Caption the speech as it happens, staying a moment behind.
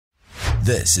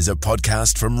This is a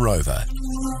podcast from Rover.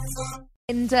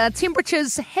 And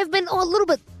temperatures have been a little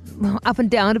bit up and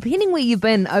down, depending where you've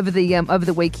been over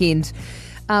the weekend.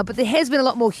 But there has been a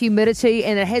lot more humidity,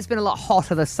 and it has been a lot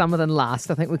hotter this summer than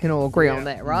last. I think we can all agree on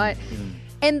that, right?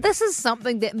 And this is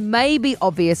something that may be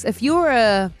obvious. If you're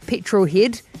a petrol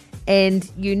head and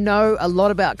you know a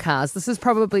lot about cars, this is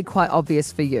probably quite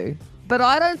obvious for you. But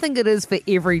I don't think it is for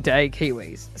everyday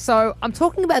Kiwis. So I'm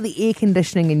talking about the air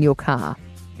conditioning in your car,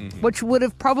 which would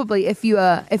have probably, if you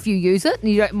use it and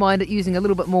you don't mind it using a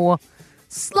little bit more,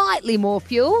 slightly more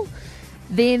fuel,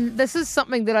 then this is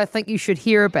something that I think you should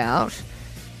hear about.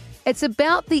 It's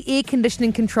about the air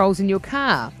conditioning controls in your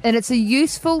car, and it's a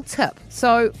useful tip.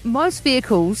 So most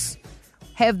vehicles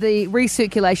have the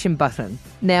recirculation button.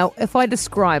 Now, if I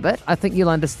describe it, I think you'll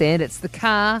understand. It's the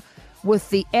car with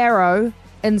the arrow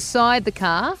inside the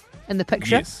car in the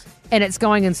picture, Yes. and it's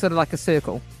going in sort of like a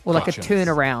circle or like Gotcha. a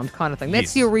turnaround kind of thing.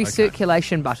 That's Yes, your okay.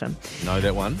 recirculation button. Know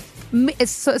that one?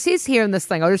 So it says here in this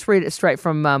thing, I'll just read it straight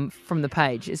from the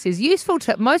page. It says, useful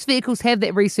tip, most vehicles have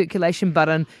that recirculation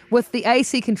button with the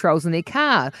AC controls in their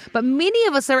car, but many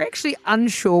of us are actually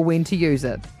unsure when to use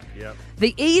it. Yep.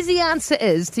 The easy answer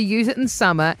is to use it in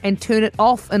summer and turn it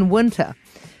off in winter.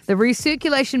 The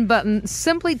recirculation button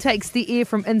simply takes the air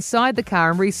from inside the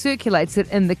car and recirculates it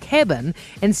in the cabin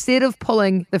instead of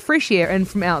pulling the fresh air in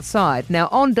from outside. Now,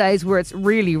 on days where it's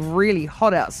really, really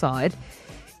hot outside,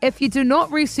 if you do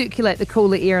not recirculate the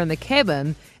cooler air in the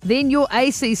cabin, then your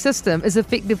AC system is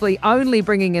effectively only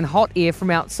bringing in hot air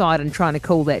from outside and trying to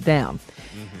cool that down.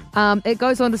 It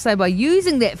goes on to say by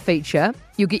using that feature,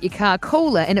 you'll get your car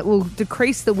cooler and it will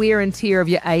decrease the wear and tear of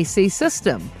your AC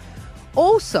system.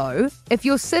 Also, if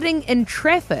you're sitting in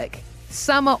traffic,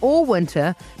 summer or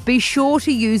winter, be sure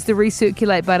to use the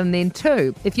recirculate button then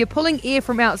too. If you're pulling air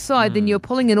from outside, then you're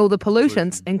pulling in all the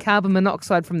pollutants and carbon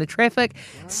monoxide from the traffic.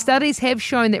 Studies have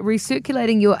shown that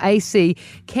recirculating your AC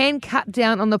can cut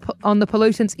down on the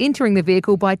pollutants entering the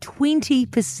vehicle by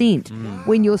 20%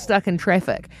 when you're stuck in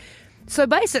traffic. So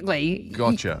basically,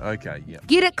 Gotcha. Okay, yeah.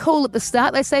 get it cool at the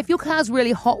start. They say if your car's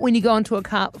really hot when you go into a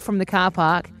car from the car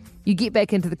park, you get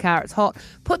back into the car, it's hot.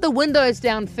 Put the windows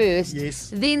down first,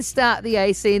 Yes. then start the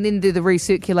AC and then do the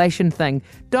recirculation thing.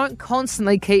 Don't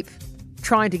constantly keep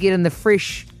trying to get in the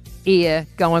fresh air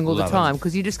going all Love the it. time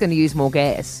because you're just going to use more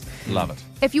gas. Love it.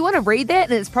 If you want to read that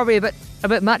and it's probably a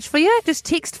bit much for you, just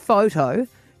text photo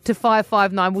to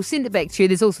 559. We'll send it back to you.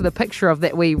 There's also the picture of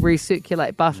that wee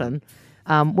recirculate button,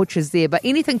 which is there. But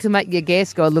anything to make your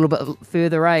gas go a little bit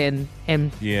further, and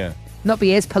Yeah. not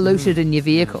be as polluted in your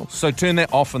vehicle. So turn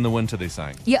that off in the winter, they're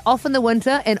saying. Yeah, off in the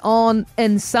winter and on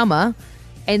in summer,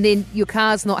 and then your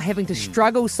car's not having to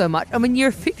struggle so much. I mean, you're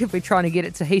effectively trying to get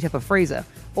it to heat up a freezer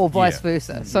or vice Yeah.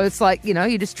 versa. So it's like,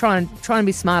 you're just trying to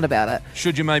be smart about it.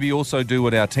 Should you maybe also do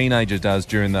what our teenager does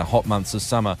during the hot months of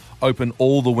summer, open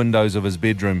all the windows of his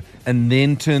bedroom and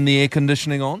then turn the air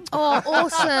conditioning on Oh,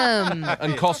 awesome.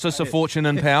 and cost us a fortune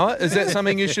in power? Is that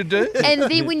something you should do? And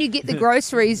then when you get the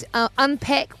groceries,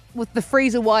 unpack with the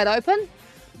freezer wide open.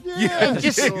 Yeah, And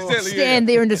just exactly, stand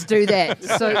there and just do that.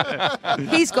 So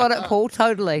he's got it, Paul,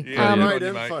 totally. Yeah, Great good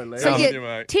on you, info, mate. Lee. So Good on yeah, you,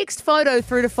 mate. text photo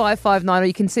through to 559, or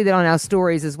you can see that on our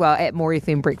stories as well at More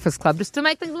FM Breakfast Club, just to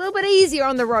make things a little bit easier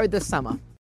on the road this summer.